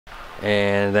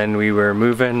And then we were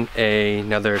moving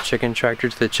another chicken tractor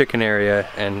to the chicken area,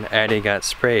 and Addie got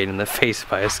sprayed in the face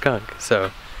by a skunk.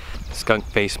 So skunk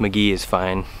face McGee is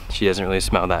fine. She doesn't really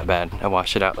smell that bad. I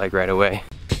washed it out like right away.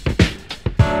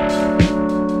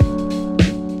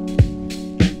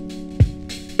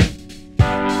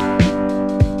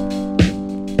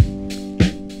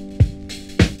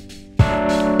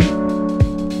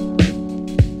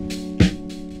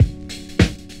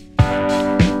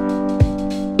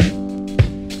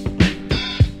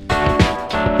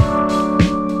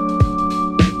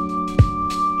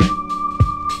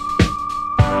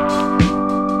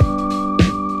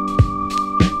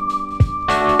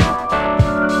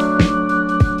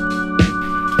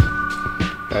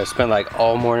 I spent like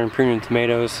all morning pruning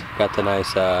tomatoes. Got the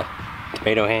nice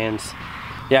tomato hands.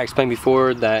 Yeah, I explained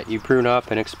before that you prune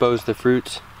up and expose the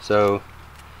fruits. So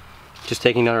just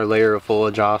taking another layer of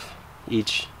foliage off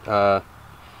each,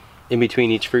 in between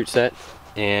each fruit set,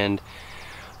 and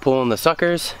pulling the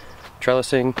suckers,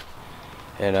 trellising,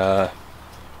 and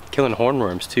killing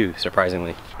hornworms too,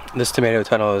 surprisingly. This tomato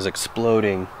tunnel is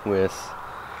exploding with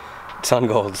sun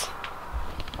golds.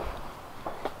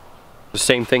 The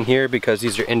same thing here, because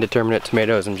these are indeterminate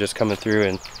tomatoes. I'm just coming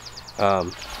through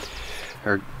and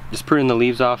or just pruning the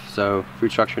leaves off. So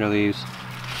fruit structure, no leaves,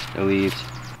 no leaves.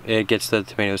 It gets the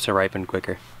tomatoes to ripen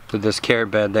quicker. So this carrot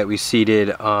bed that we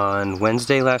seeded on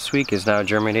Wednesday last week is now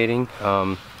germinating.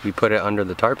 We put it under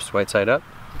the tarps, white side up.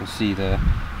 You see the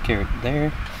carrot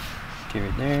there,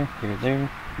 carrot there, carrot there,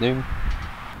 there.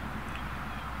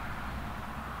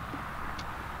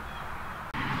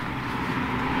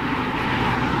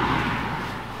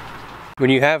 When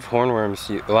you have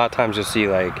hornworms, a lot of times you'll see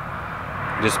like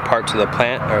just parts of the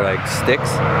plant or like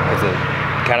sticks because the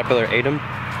caterpillar ate them,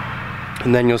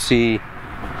 and then you'll see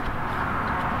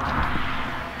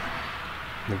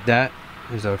like that.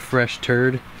 There's a fresh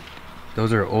turd.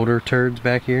 Those are older turds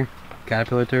back here,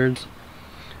 caterpillar turds,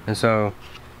 and so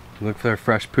look for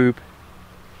fresh poop.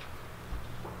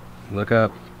 Look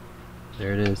up.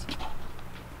 There it is.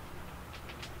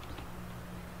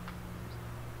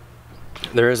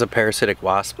 There is a parasitic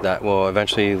wasp that will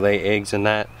eventually lay eggs in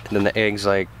that, and then the eggs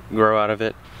like grow out of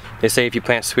it. They say if you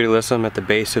plant sweet alyssum at the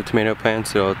base of tomato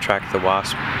plants, it'll attract the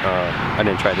wasp. I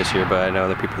didn't try this year, but I know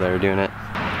other people that are doing it.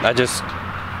 I just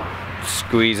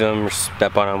squeeze them or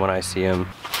step on them when I see them.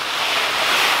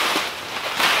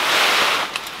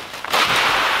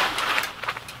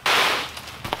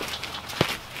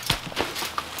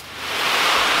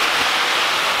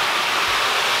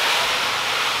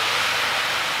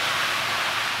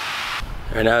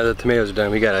 Alright, now that the tomatoes are done,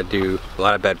 we gotta do a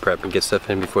lot of bed prep and get stuff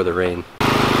in before the rain.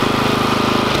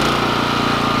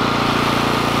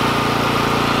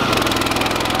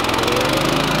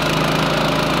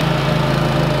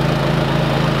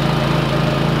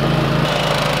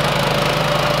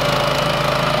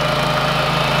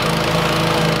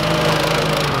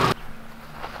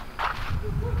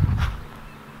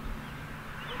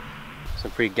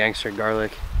 Some pretty gangster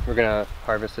garlic. We're gonna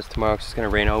harvest this tomorrow because it's gonna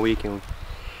rain all week, and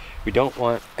we don't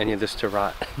want any of this to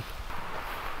rot.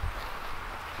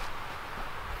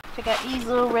 Check out these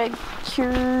little red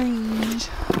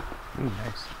cherries. Ooh,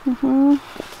 nice.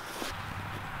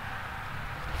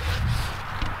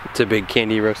 It's a big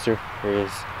candy roaster.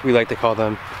 We like to call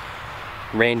them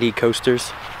Randy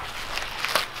coasters.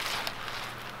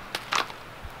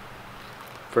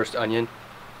 First onion.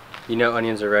 You know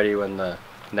onions are ready when the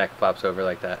neck flops over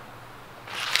like that.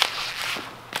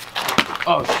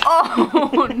 Oh!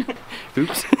 Oh no.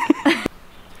 Oops.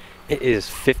 It is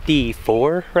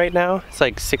 54 right now. It's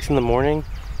like 6 in the morning.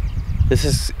 This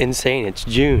is insane. It's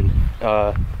June.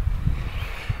 Never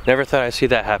thought I'd see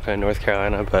that happen in North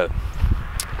Carolina, but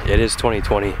it is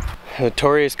 2020.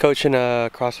 Tori is coaching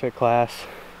a CrossFit class,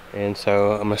 and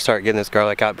so I'm gonna start getting this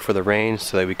garlic out before the rain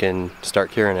so that we can start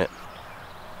curing it.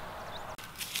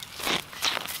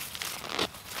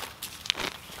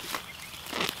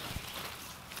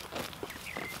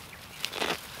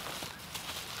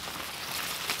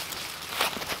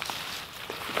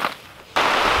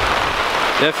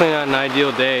 Definitely not an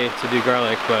ideal day to do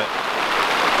garlic, but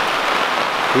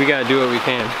we gotta do what we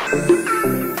can.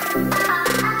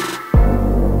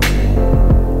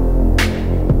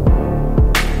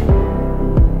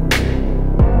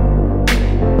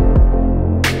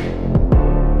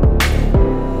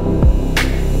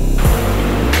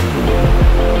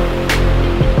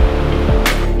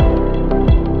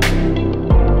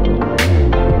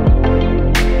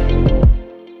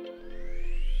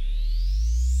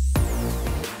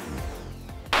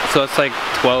 So it's like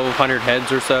 1,200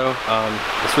 heads or so.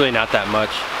 It's really not that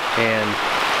much, and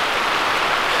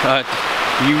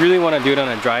You really want to do it on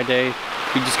a dry day.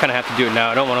 You just kind of have to do it now.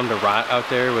 I don't want them to rot out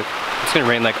there. It's going to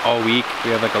rain like all week.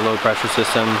 We have like a low pressure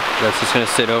system that's just going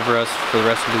to sit over us for the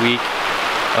rest of the week.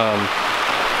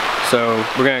 So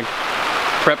we're going to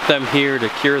prep them here to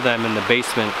cure them in the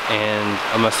basement, and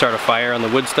I'm going to start a fire on the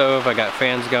wood stove. I got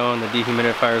fans going, the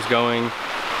dehumidifier is going,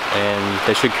 and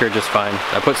they should cure just fine.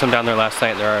 I put some down there last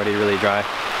night. They're already really dry.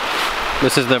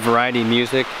 This is the variety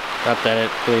music. Not that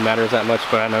it really matters that much,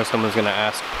 but I know someone's going to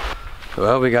ask.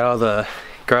 Well, we got all the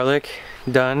garlic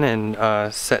done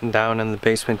and setting down in the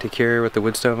basement to cure with the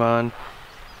wood stove on,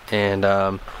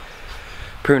 and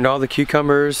pruned all the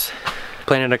cucumbers,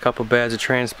 planted a couple beds of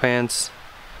transplants,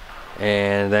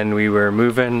 and then we were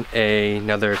moving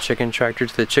another chicken tractor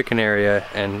to the chicken area,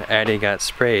 and Addie got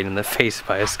sprayed in the face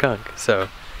by a skunk. So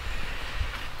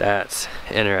that's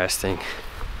interesting.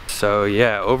 So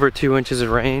yeah, over 2 inches of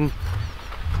rain.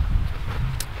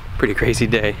 Pretty crazy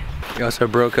day. We also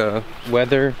broke a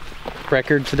weather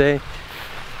record today.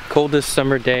 Coldest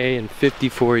summer day in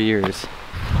 54 years.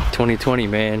 2020,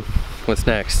 man. What's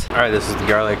next? All right, this is the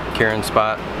garlic curing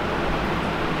spot.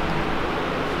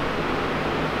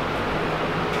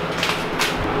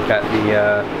 Got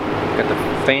the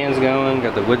fans going,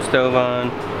 got the wood stove on,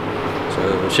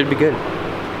 so it should be good.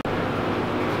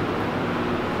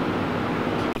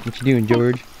 What you doing,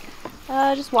 George?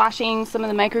 Just washing some of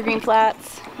the microgreen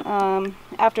flats.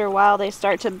 After a while they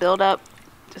start to build up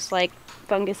just like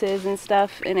funguses and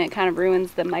stuff, and it kind of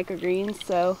ruins the microgreens,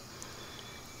 so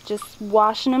just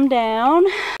washing them down.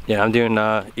 Yeah, I'm doing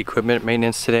equipment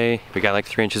maintenance today. We got like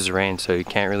 3 inches of rain, so you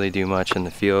can't really do much in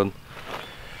the field.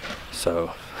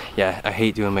 So yeah, I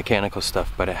hate doing mechanical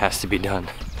stuff, but it has to be done.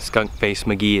 Skunk face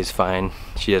McGee is fine.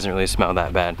 She doesn't really smell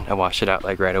that bad. I washed it out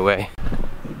like right away.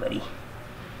 Hey buddy.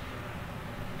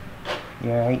 You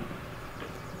alright?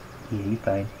 Yeah, you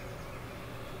fine.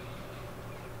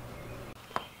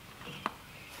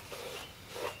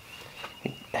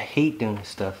 I hate doing this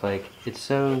stuff. Like, it's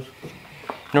so...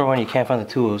 Number one, you can't find the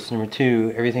tools. Number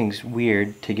two, everything's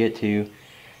weird to get to.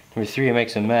 Number three, it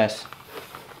makes a mess.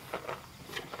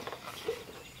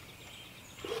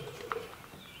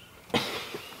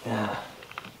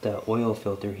 The oil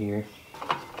filter here.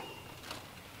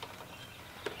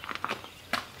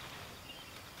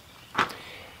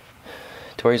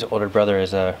 Tori's older brother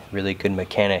is a really good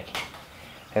mechanic.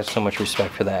 I have so much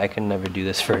respect for that. I could never do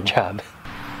this for a job.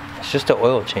 It's just an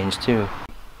oil change too.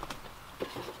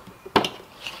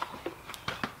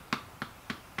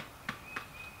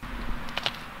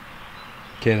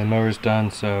 Okay, the mower's done,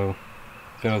 so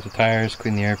fill out the tires,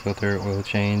 clean the air filter, oil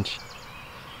change,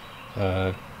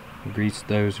 grease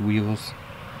those wheels.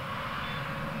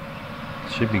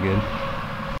 Should be good.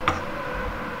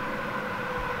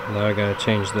 Now I gotta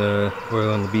change the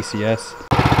oil on the BCS.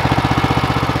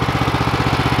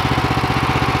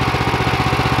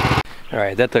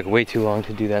 Alright, that took way too long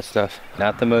to do that stuff.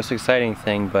 Not the most exciting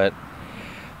thing, but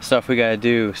stuff we gotta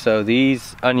do. So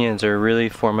these onions are really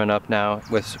forming up now,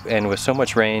 with so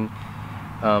much rain.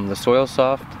 The soil's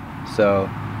soft, so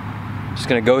just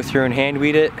gonna go through and hand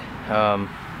weed it.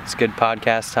 It's good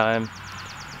podcast time.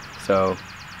 So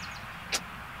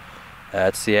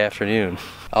that's the afternoon.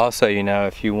 Also, you know,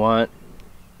 if you want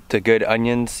the good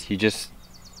onions, you just,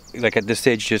 like at this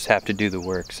stage, you just have to do the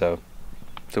work. So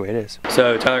that's the way it is.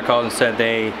 So Tyler called and said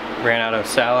they ran out of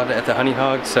salad at the Honey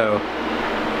Hog, so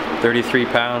 33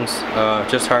 pounds,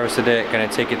 just harvested it, gonna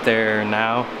take it there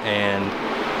now, and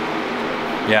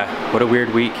yeah, what a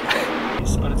weird week.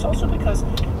 But it's also because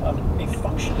a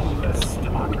functional U.S.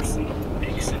 democracy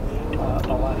makes it a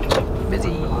lot of Busy.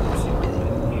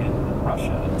 in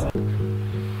Russia.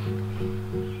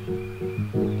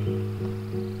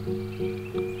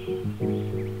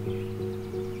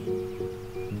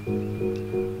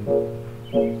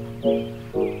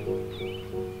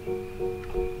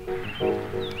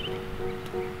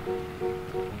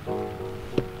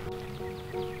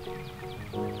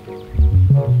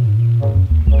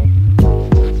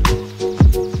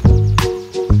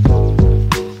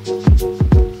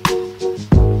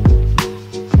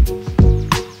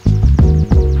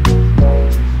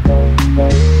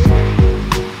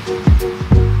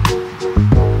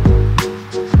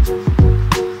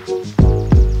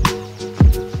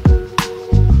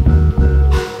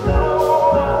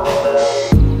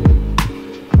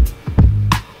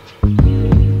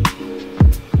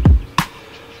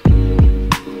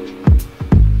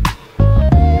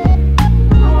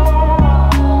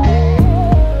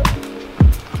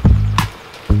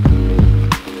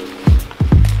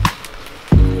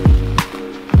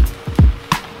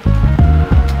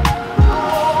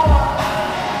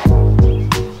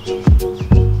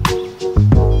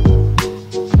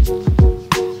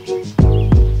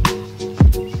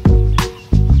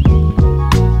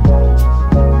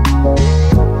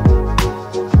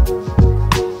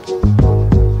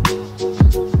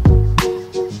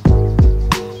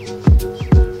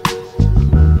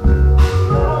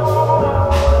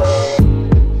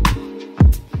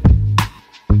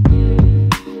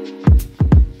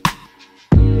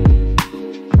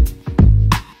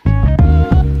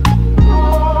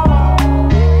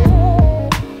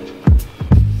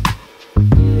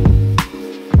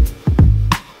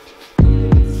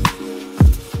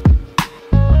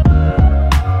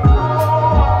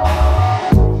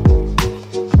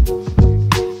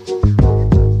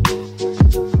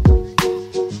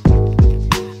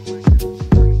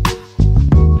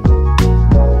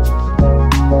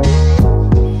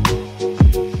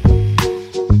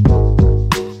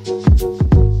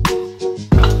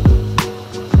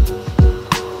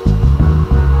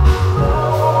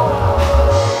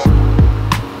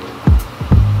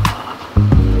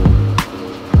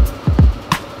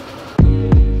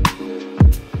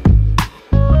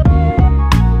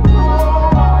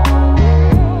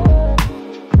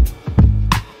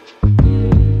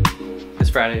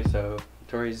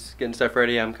 getting stuff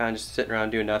ready. I'm kind of just sitting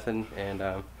around doing nothing,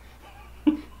 and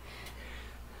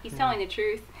He's telling the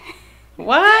truth.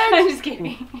 What? I'm just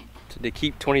kidding. To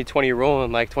keep 2020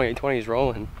 rolling like 2020 is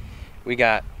rolling, we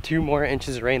got 2 more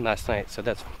inches of rain last night, so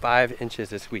that's 5 inches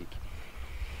this week.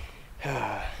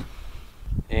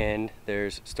 And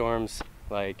there's storms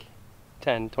like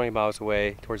 10-20 miles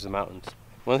away towards the mountains.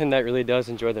 One thing that really does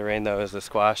enjoy the rain though is the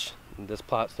squash. This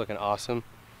plot's looking awesome,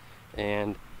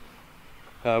 and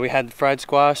we had fried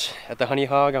squash at the Honey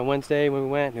Hog on Wednesday when we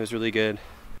went, and it was really good.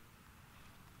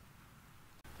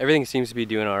 Everything seems to be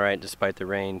doing all right despite the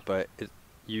rain, but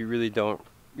you really don't.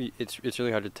 It's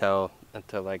really hard to tell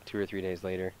until like 2 or 3 days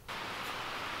later.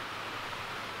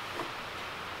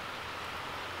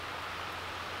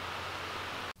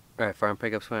 All right, farm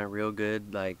pickups went real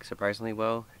good, like surprisingly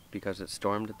well, because it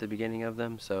stormed at the beginning of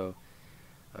them. So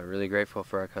I'm really grateful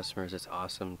for our customers. It's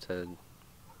awesome to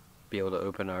be able to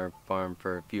open our farm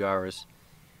for a few hours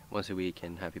once a week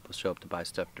and have people show up to buy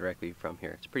stuff directly from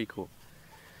here. It's pretty cool.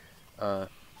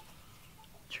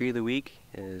 Tree of the week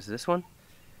is this one.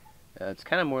 It's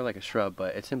kind of more like a shrub,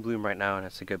 but it's in bloom right now, and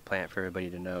it's a good plant for everybody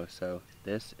to know. So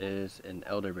this is an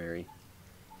elderberry,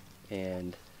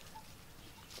 and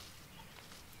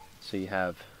so you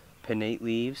have pinnate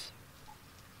leaves,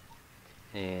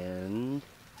 and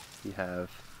you have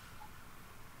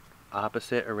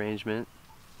opposite arrangement,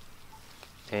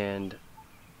 and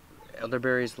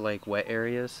elderberries like wet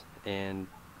areas, and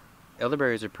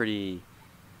elderberries are pretty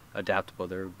adaptable.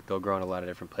 They'll grow in a lot of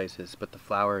different places, but the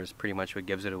flower is pretty much what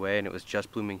gives it away, and it was just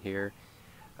blooming here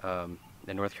in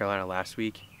North Carolina last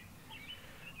week.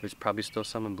 There's probably still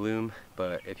some in bloom,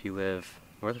 but if you live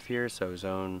north of here, so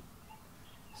zone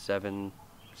 7,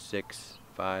 6,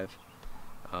 5,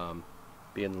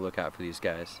 be on the lookout for these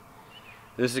guys.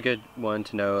 This is a good one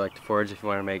to know, like to forage if you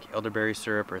want to make elderberry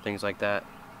syrup or things like that.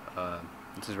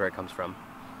 This is where it comes from.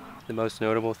 The most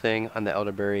notable thing on the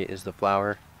elderberry is the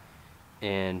flower.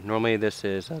 And normally this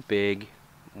is a big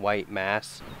white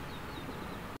mass,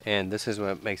 and this is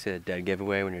what makes it a dead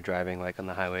giveaway. When you're driving like on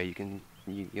the highway,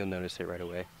 you'll notice it right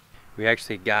away. We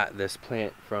actually got this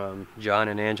plant from John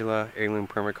and Angela Heirloom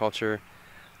Permaculture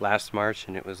last March,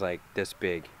 and it was like this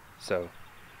big, so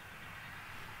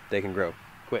they can grow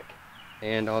quick.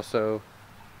 And also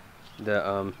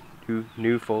the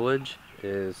new foliage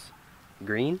is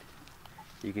green.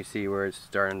 You can see where it's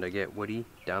starting to get woody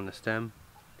down the stem.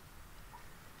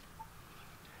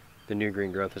 The new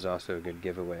green growth is also a good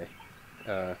giveaway.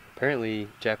 Apparently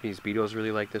Japanese beetles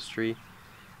really like this tree,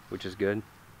 which is good.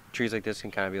 Trees like this can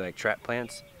kind of be like trap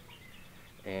plants,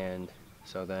 and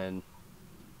so then,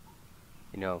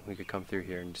 you know, we could come through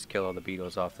here and just kill all the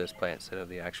beetles off this plant instead of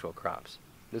the actual crops.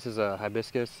 This is a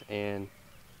hibiscus, and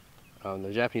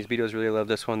the Japanese beetles really love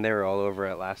this one. They were all over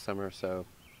it last summer, so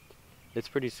it's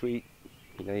pretty sweet.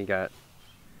 You know, you got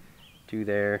 2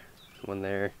 there, 1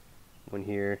 there, 1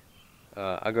 here.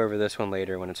 I'll go over this one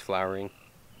later when it's flowering.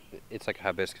 It's like a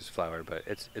hibiscus flower, but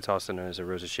it's also known as a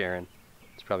Rose of Sharon.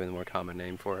 It's probably the more common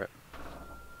name for it.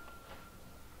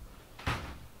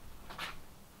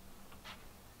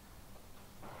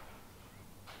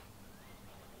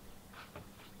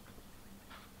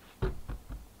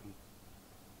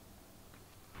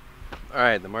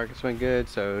 Alright, the markets went good,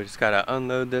 so we just gotta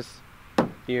unload this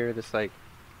here. This like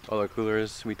all our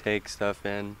coolers we take stuff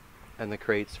in, and the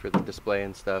crates for the display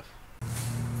and stuff.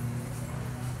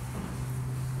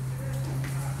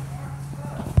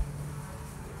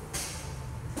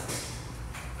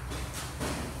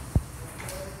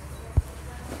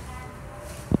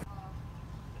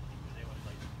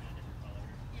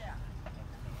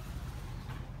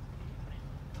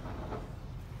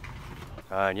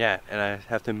 Yeah, and I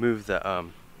have to move the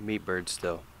meat bird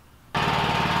still.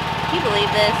 Can you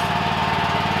believe this?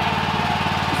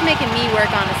 It's making me work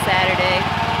on a Saturday.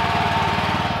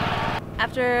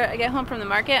 After I get home from the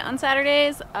market on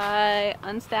Saturdays, I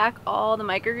unstack all the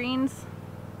microgreens.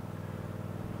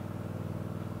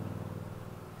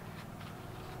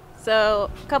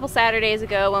 So a couple Saturdays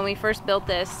ago when we first built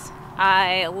this,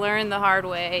 I learned the hard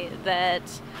way that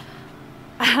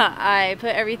I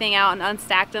put everything out and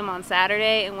unstacked them on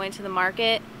Saturday and went to the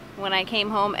market. When I came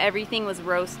home, everything was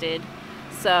roasted.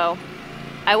 So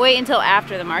I wait until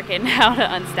after the market now to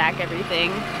unstack everything.